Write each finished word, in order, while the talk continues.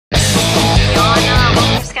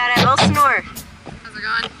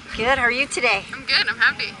Good. How are you today? I'm good. I'm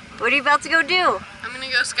happy. What are you about to go do? I'm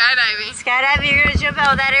gonna go skydiving. Skydiving? You're gonna jump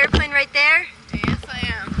out of that airplane right there? Yes, I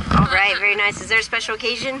am. All right. Very nice. Is there a special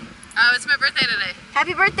occasion? Oh, it's my birthday today.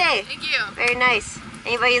 Happy birthday! Thank you. Very nice.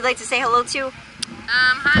 Anybody you'd like to say hello to?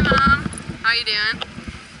 Hi Mom. How you doing?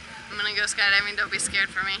 I'm gonna go skydiving. Don't be scared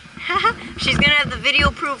for me. She's gonna have the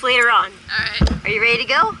video proof later on. All right. Are you ready to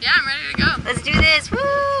go? Yeah, I'm ready to go. Let's do this.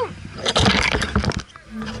 Woo!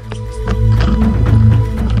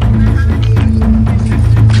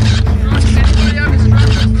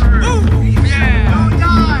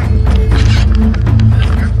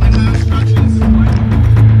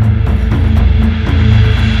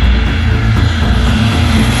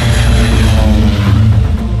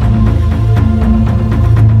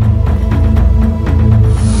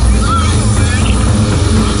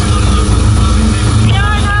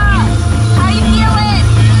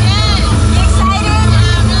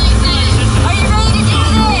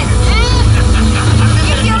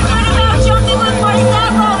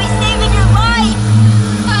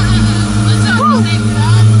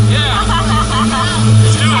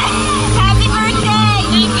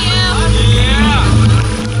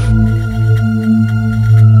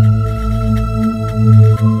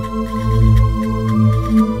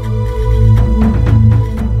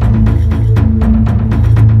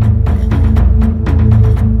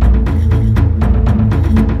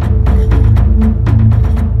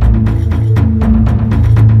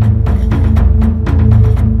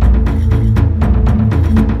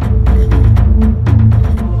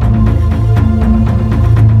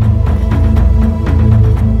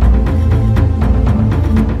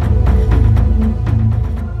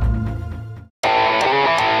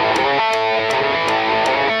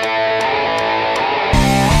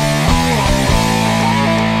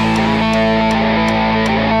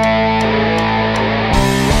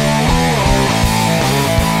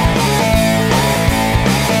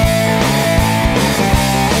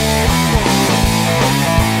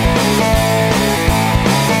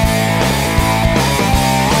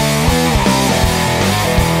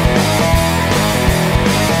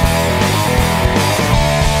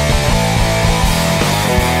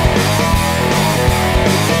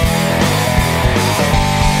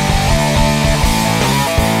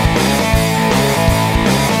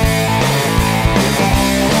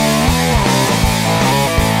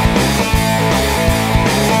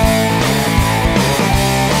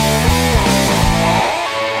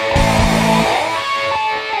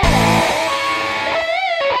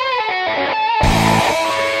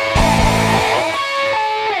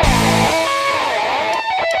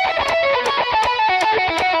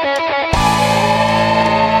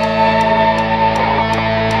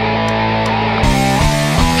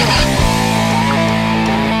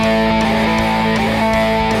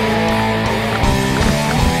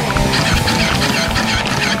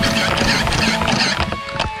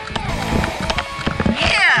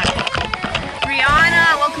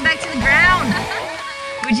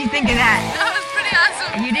 What'd you think of that? That was pretty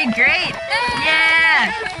awesome. You did great.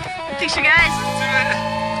 Yeah. Picture, guys.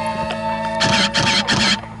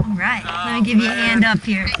 All right. Let me give you a hand up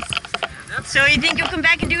here. So you think you'll come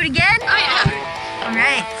back and do it again? Oh yeah. All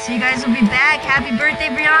right. So you guys will be back. Happy birthday,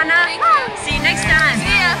 Briana. Thank you. See you next time.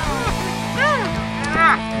 See ya.